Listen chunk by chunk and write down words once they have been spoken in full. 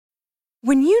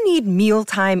When you need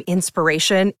mealtime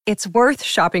inspiration, it's worth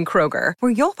shopping Kroger,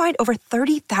 where you'll find over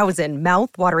 30,000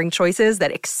 mouth-watering choices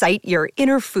that excite your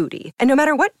inner foodie. And no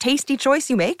matter what tasty choice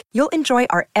you make, you'll enjoy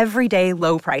our everyday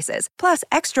low prices, plus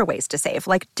extra ways to save,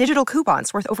 like digital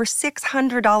coupons worth over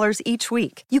 $600 each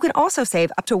week. You can also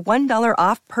save up to $1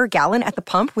 off per gallon at the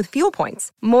pump with fuel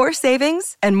points. More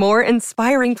savings and more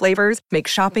inspiring flavors make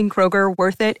shopping Kroger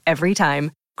worth it every time.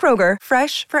 Kroger,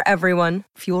 fresh for everyone.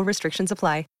 Fuel restrictions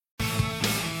apply.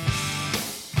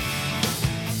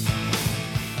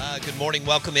 Good morning.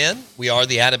 Welcome in. We are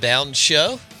the Out of Bounds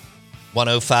Show.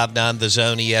 105.9 The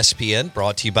Zone ESPN,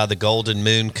 brought to you by the Golden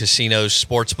Moon Casino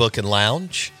Sportsbook and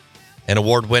Lounge and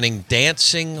award-winning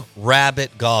Dancing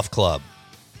Rabbit Golf Club.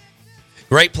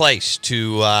 Great place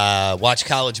to watch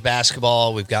college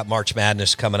basketball. We've got March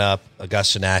Madness coming up,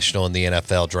 Augusta National, and the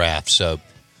NFL Draft. So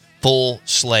full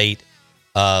slate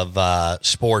of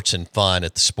sports and fun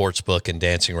at the Sportsbook and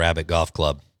Dancing Rabbit Golf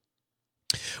Club.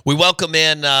 We welcome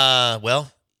in,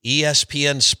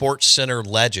 ESPN Sports Center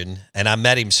legend, and I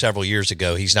met him several years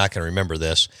ago. He's not going to remember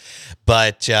this,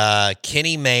 but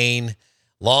Kenny Mayne,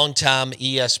 longtime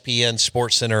ESPN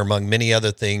Sports Center, among many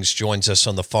other things, joins us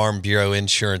on the Farm Bureau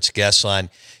Insurance guest line.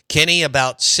 Kenny,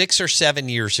 about 6 or 7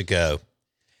 years ago,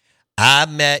 I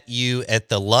met you at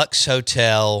the Lux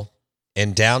Hotel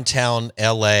in downtown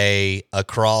L.A.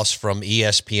 across from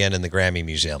ESPN and the Grammy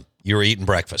Museum. You were eating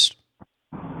breakfast.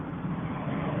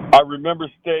 I remember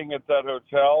staying at that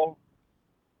hotel.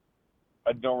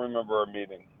 I don't remember our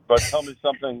meeting. But tell me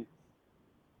something.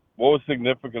 What was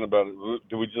significant about it?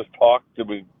 Did we just talk?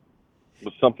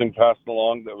 Was something passed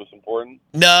along that was important?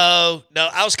 No.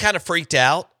 I was kind of freaked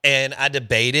out, and I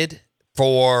debated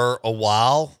for a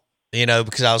while,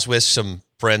 because I was with some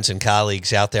friends and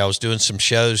colleagues out there. I was doing some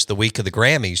shows the week of the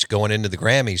Grammys, going into the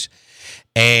Grammys,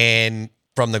 and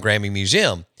from the Grammy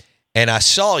Museum. And I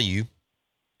saw you.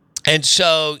 And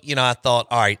so, I thought,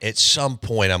 all right, at some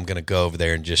point I'm going to go over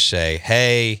there and just say,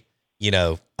 hey,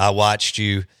 I watched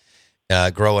you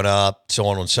growing up, so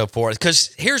on and so forth.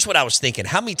 Because here's what I was thinking.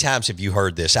 How many times have you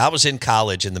heard this? I was in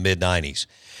college in the mid-'90s,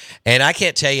 and I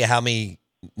can't tell you how many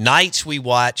nights we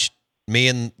watched, me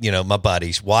and, my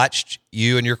buddies, watched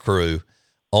you and your crew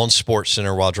on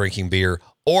SportsCenter while drinking beer,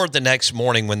 or the next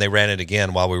morning when they ran it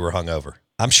again while we were hungover.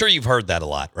 I'm sure you've heard that a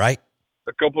lot, right?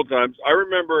 A couple of times. I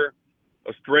remember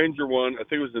a stranger one, I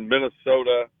think it was in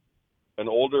Minnesota. An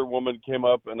older woman came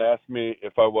up and asked me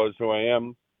if I was who I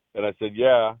am, and I said,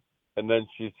 yeah. And then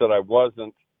she said I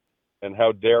wasn't, and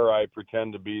how dare I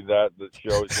pretend to be that she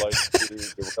always likes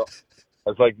to. I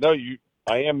was like, no,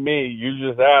 I am me. You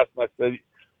just asked. And I said,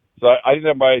 so I didn't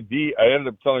have my ID. I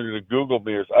ended up telling her to Google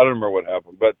me, or I don't remember what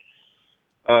happened. But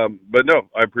no,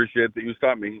 I appreciate that you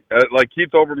stopped me. Like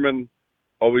Keith Olbermann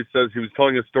always says, he was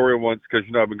telling a story once, because,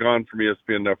 I've been gone from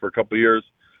ESPN now for a couple of years,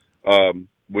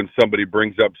 when somebody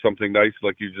brings up something nice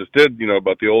like you just did,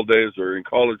 about the old days or in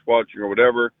college watching or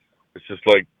whatever, it's just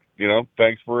like,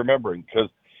 thanks for remembering. Because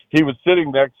he was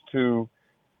sitting next to,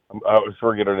 I always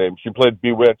forget her name. She played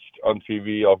Bewitched on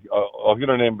TV. I'll get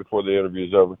her name before the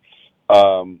interview's over.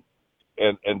 And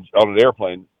on an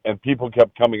airplane, and people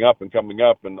kept coming up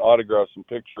and autographs and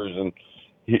pictures, and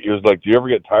he was like, do you ever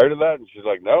get tired of that? And she's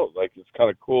like, no, like, it's kind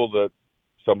of cool that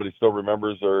somebody still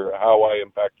remembers or how I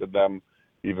impacted them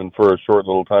even for a short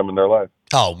little time in their life.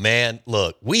 Oh, man,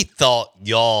 look, we thought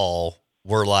y'all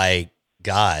were like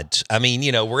gods. I mean,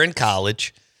 we're in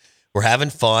college. We're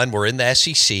having fun. We're in the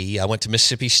SEC. I went to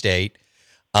Mississippi State.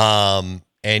 And,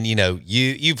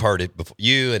 you've heard it before.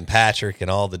 You and Patrick and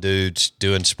all the dudes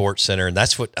doing SportsCenter, and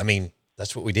that's what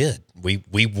we did.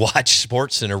 We watched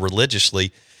SportsCenter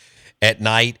religiously at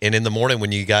night and in the morning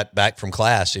when you got back from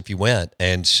class, if you went.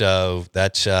 And so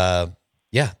that's, yeah.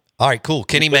 All right, cool.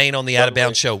 Kenny Mayne on the Out of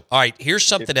Bounds Show. All right, here's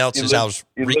something else.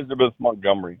 Elizabeth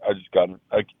Montgomery. I just got it.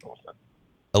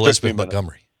 Elizabeth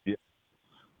Montgomery. Yeah.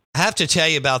 I have to tell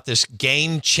you about this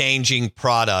game-changing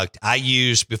product I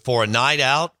use before a night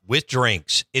out with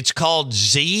drinks. It's called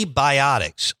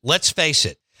Z-Biotics. Let's face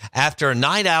it, after a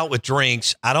night out with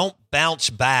drinks, I don't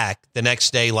bounce back the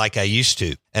next day like I used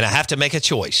to, and I have to make a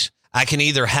choice. I can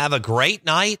either have a great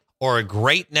night or a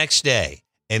great next day,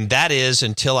 and that is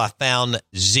until I found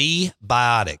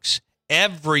Z-Biotics.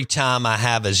 Every time I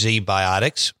have a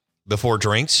Z-Biotics before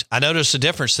drinks, I notice a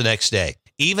difference the next day.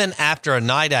 Even after a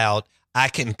night out, I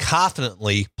can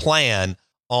confidently plan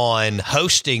on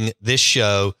hosting this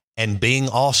show and being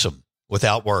awesome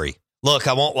without worry. Look,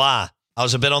 I won't lie. I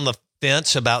was a bit on the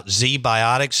fence about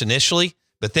Z-Biotics initially,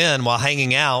 but then while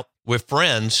hanging out with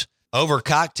friends over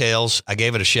cocktails, I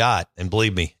gave it a shot. And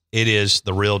believe me, It is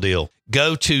the real deal.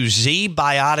 Go to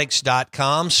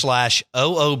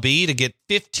zbiotics.com/OOB to get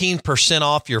 15%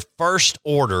 off your first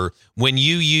order when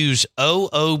you use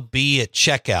OOB at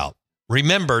checkout.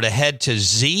 Remember to head to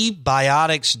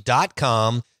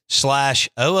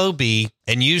zbiotics.com/OOB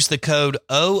and use the code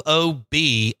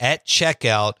OOB at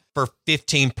checkout for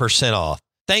 15% off.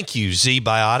 Thank you,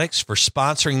 Z-Biotics, for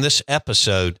sponsoring this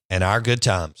episode and our good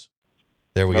times.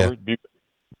 There we go.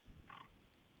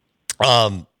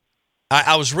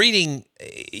 I was reading,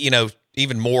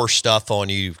 even more stuff on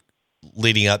you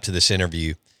leading up to this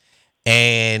interview,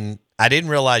 and I didn't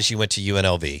realize you went to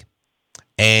UNLV.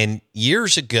 And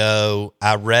years ago,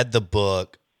 I read the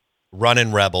book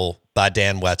Runnin' Rebel by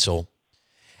Dan Wetzel,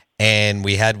 and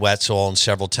we had Wetzel on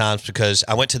several times because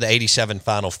I went to the 87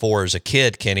 Final Four as a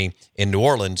kid, Kenny, in New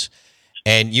Orleans,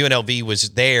 and UNLV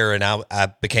was there, and I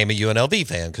became a UNLV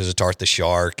fan because of Tart the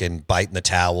Shark and Biting the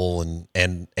Towel,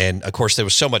 and of course there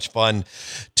was so much fun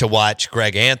to watch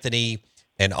Greg Anthony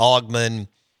and Augman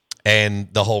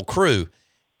and the whole crew.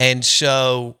 And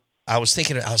so I was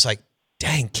thinking, I was like,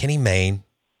 dang, Kenny Mayne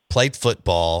played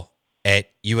football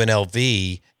at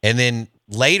UNLV, and then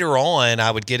later on I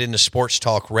would get into sports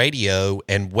talk radio,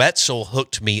 and Wetzel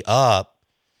hooked me up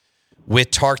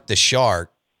with Tart the Shark.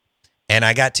 And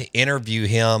I got to interview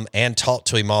him and talk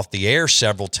to him off the air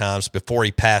several times before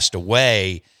he passed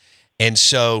away. And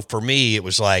so for me, it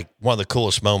was like one of the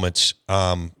coolest moments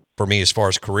for me as far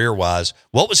as career-wise.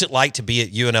 What was it like to be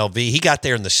at UNLV? He got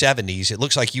there in the 70s. It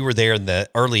looks like you were there in the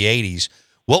early 80s.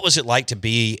 What was it like to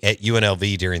be at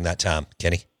UNLV during that time,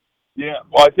 Kenny? Yeah,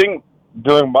 well, I think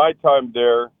during my time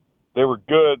there, they were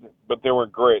good, but they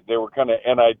weren't great. They were kind of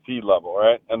NIT level,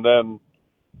 right? And then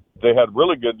they had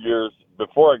really good years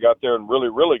before I got there and really,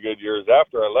 really good years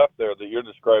after I left there that you're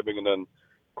describing. And then,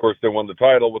 of course, they won the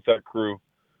title with that crew,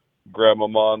 Grandma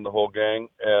Mon, the whole gang.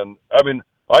 And, I mean,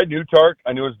 I knew Tark.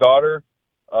 I knew his daughter.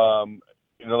 I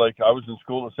was in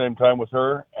school at the same time with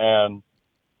her. And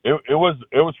it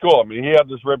was cool. I mean, he had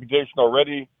this reputation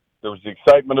already. There was the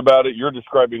excitement about it. You're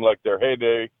describing, like, their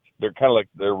heyday. They're kind of like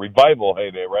their revival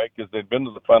heyday, right? Because they'd been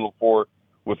to the Final Four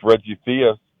with Reggie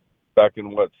Theus back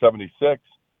in, 76.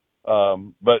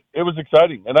 But it was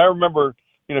exciting. And I remember,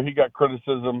 he got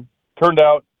criticism. Turned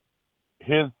out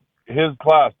his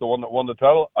class, the one that won the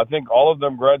title, I think all of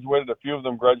them graduated. A few of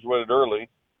them graduated early.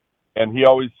 And he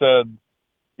always said,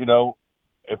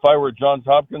 if I were at Johns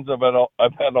Hopkins,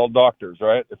 I've had all doctors,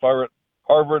 right? If I were at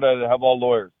Harvard, I'd have all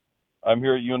lawyers. I'm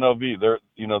here at UNLV. They're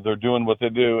doing what they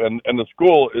do. And the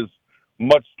school is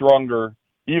much stronger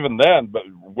even then, but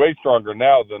way stronger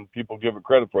now than people give it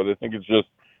credit for. They think it's just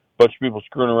bunch of people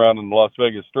screwing around in the Las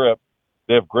Vegas Strip.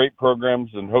 They have great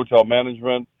programs in hotel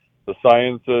management, the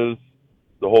sciences,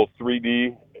 the whole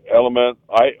 3D element.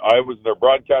 I was in their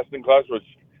broadcasting class, which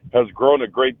has grown a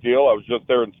great deal. I was just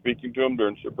there and speaking to them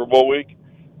during Super Bowl week.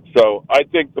 So I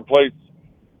think the place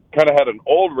kind of had an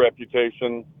old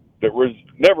reputation that was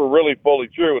never really fully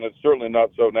true, and it's certainly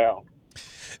not so now.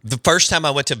 The first time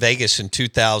I went to Vegas in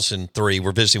 2003,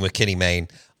 we're visiting with Kenny Mayne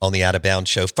on the Out of Bounds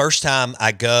show. First time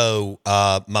I go,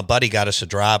 my buddy got us a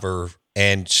driver,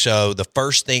 and so the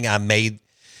first thing I made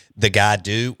the guy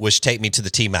do was take me to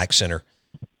the T-Mac Center,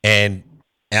 and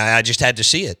I just had to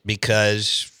see it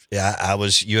because I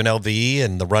was UNLV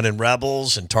and the Runnin'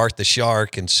 Rebels and Tart the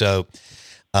Shark, and so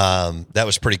that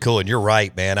was pretty cool. And you're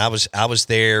right, man. I was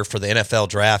there for the NFL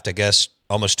draft, I guess,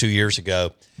 almost 2 years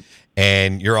ago.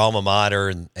 And your alma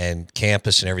mater and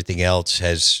campus and everything else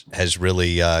has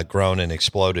really grown and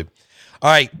exploded.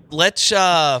 All right, let's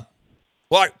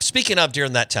speaking of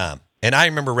during that time, and I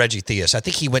remember Reggie Theus. I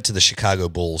think he went to the Chicago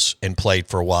Bulls and played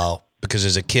for a while because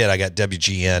as a kid I got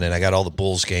WGN and I got all the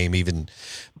Bulls game even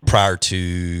prior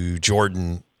to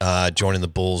Jordan joining the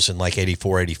Bulls in like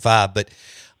 84, 85. But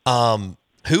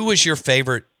who was your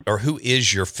favorite or who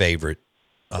is your favorite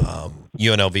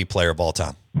UNLV player of all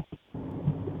time?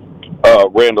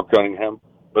 Randal Cunningham,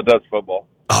 but that's football.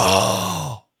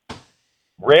 Oh.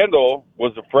 Randal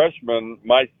was a freshman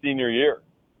my senior year.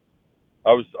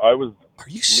 I was. Are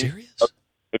you serious?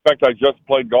 In fact, I just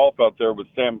played golf out there with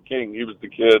Sam King. He was the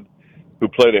kid who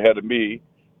played ahead of me.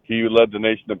 He led the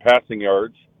nation in passing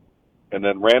yards. And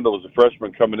then Randal was a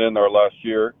freshman coming in our last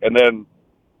year. And then,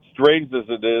 strange as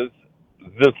it is,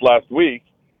 this last week,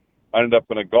 I ended up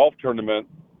in a golf tournament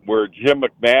where Jim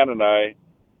McMahon and I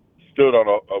stood on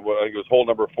I think it was hole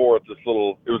number 4 at this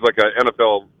it was like an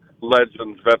NFL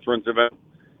Legends Veterans event.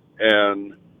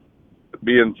 And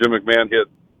me and Jim McMahon hit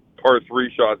par 3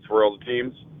 shots for all the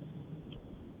teams.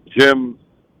 Jim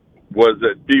was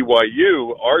at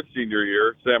BYU our senior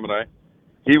year, Sam and I.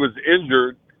 He was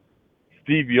injured.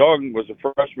 Steve Young was a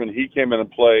freshman. He came in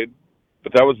and played.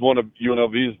 But that was one of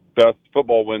UNLV's best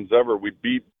football wins ever. We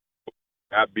beat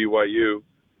at BYU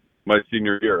my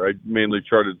senior year. I mainly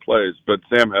charted plays, but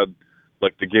Sam had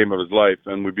like the game of his life,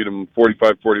 and we beat him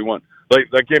 45-41. Like,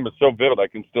 that game is so vivid. I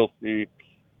can still see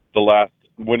the last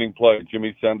winning play,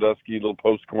 Jimmy Sandusky, little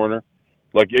post corner.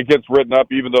 Like, it gets written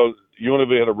up, even though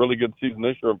UNLV had a really good season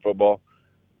this year in football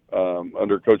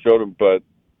under Coach Odom, but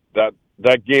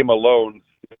that game alone.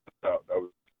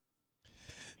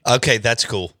 Okay, that's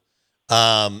cool.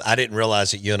 I didn't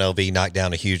realize that UNLV knocked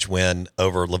down a huge win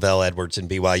over Lavelle Edwards and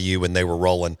BYU when they were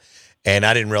rolling. And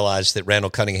I didn't realize that Randal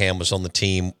Cunningham was on the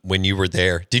team when you were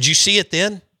there. Did you see it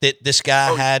then, that this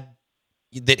guy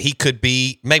that he could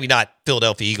be, maybe not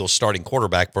Philadelphia Eagles starting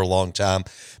quarterback for a long time,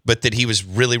 but that he was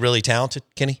really, really talented,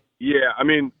 Kenny? Yeah, I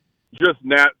mean, just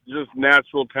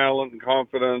natural talent and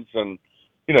confidence. And,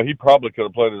 he probably could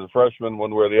have played as a freshman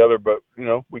one way or the other, but,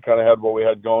 we kind of had what we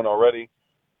had going already.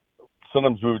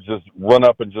 Sometimes we would just run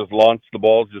up and just launch the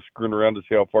ball, just screwing around to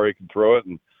see how far he could throw it.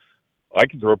 And I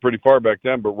could throw it pretty far back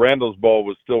then, but Randall's ball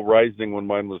was still rising when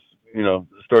mine was,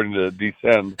 starting to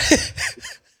descend.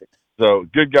 So,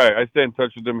 good guy. I stay in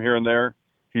touch with him here and there.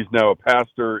 He's now a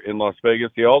pastor in Las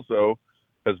Vegas. He also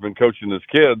has been coaching his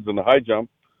kids in the high jump,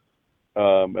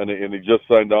 and he just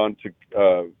signed on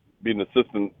to be an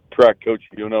assistant track coach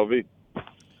at UNLV.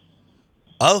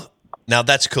 Oh, now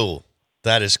that's cool.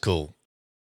 That is cool.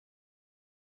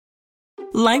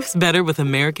 Life's better with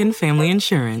American Family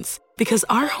Insurance because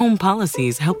our home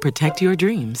policies help protect your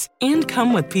dreams and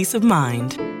come with peace of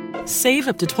mind. Save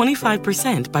up to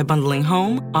 25% by bundling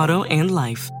home, auto, and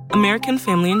life. American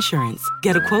Family Insurance.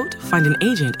 Get a quote, find an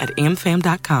agent at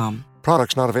amfam.com.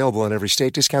 Products not available in every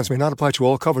state. Discounts may not apply to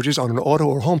all coverages on an auto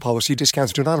or home policy.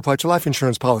 Discounts do not apply to life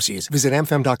insurance policies. Visit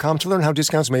amfam.com to learn how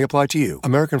discounts may apply to you.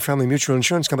 American Family Mutual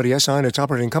Insurance Company, SI, and its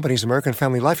operating companies, American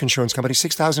Family Life Insurance Company,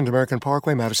 6000 American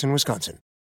Parkway, Madison, Wisconsin.